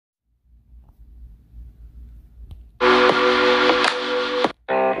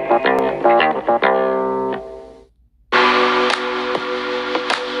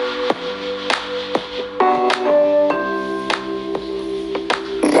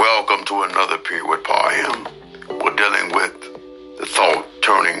Welcome to another period with Parham. We're dealing with the thought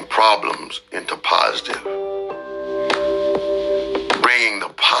turning problems into positive. Bringing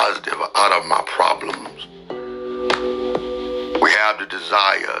the positive out of my problems. We have the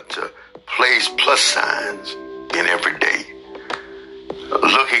desire to place plus signs in every day.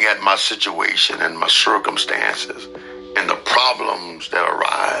 Looking at my situation and my circumstances and the problems that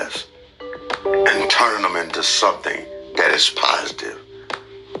arise and turning them into something that is positive.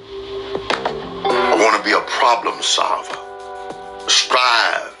 I want to be a problem solver.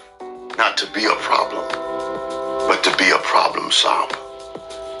 Strive not to be a problem, but to be a problem solver.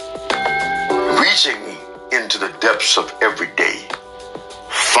 Reaching into the depths of every day,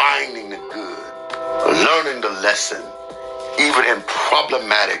 finding the good, learning the lesson, even in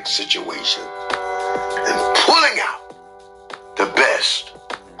problematic situations, and pulling out the best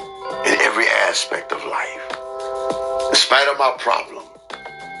in every aspect of life. In spite of my problem,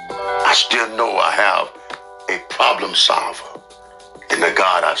 I still know I have a problem solver in the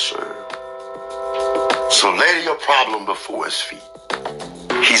God I serve. So lay your problem before his feet.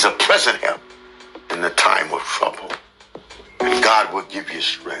 He's a present help in the time of trouble. And God will give you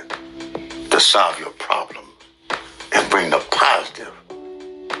strength to solve your problem and bring the positive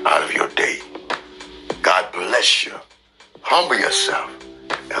out of your day. God bless you. Humble yourself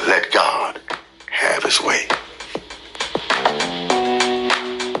and let God have his way.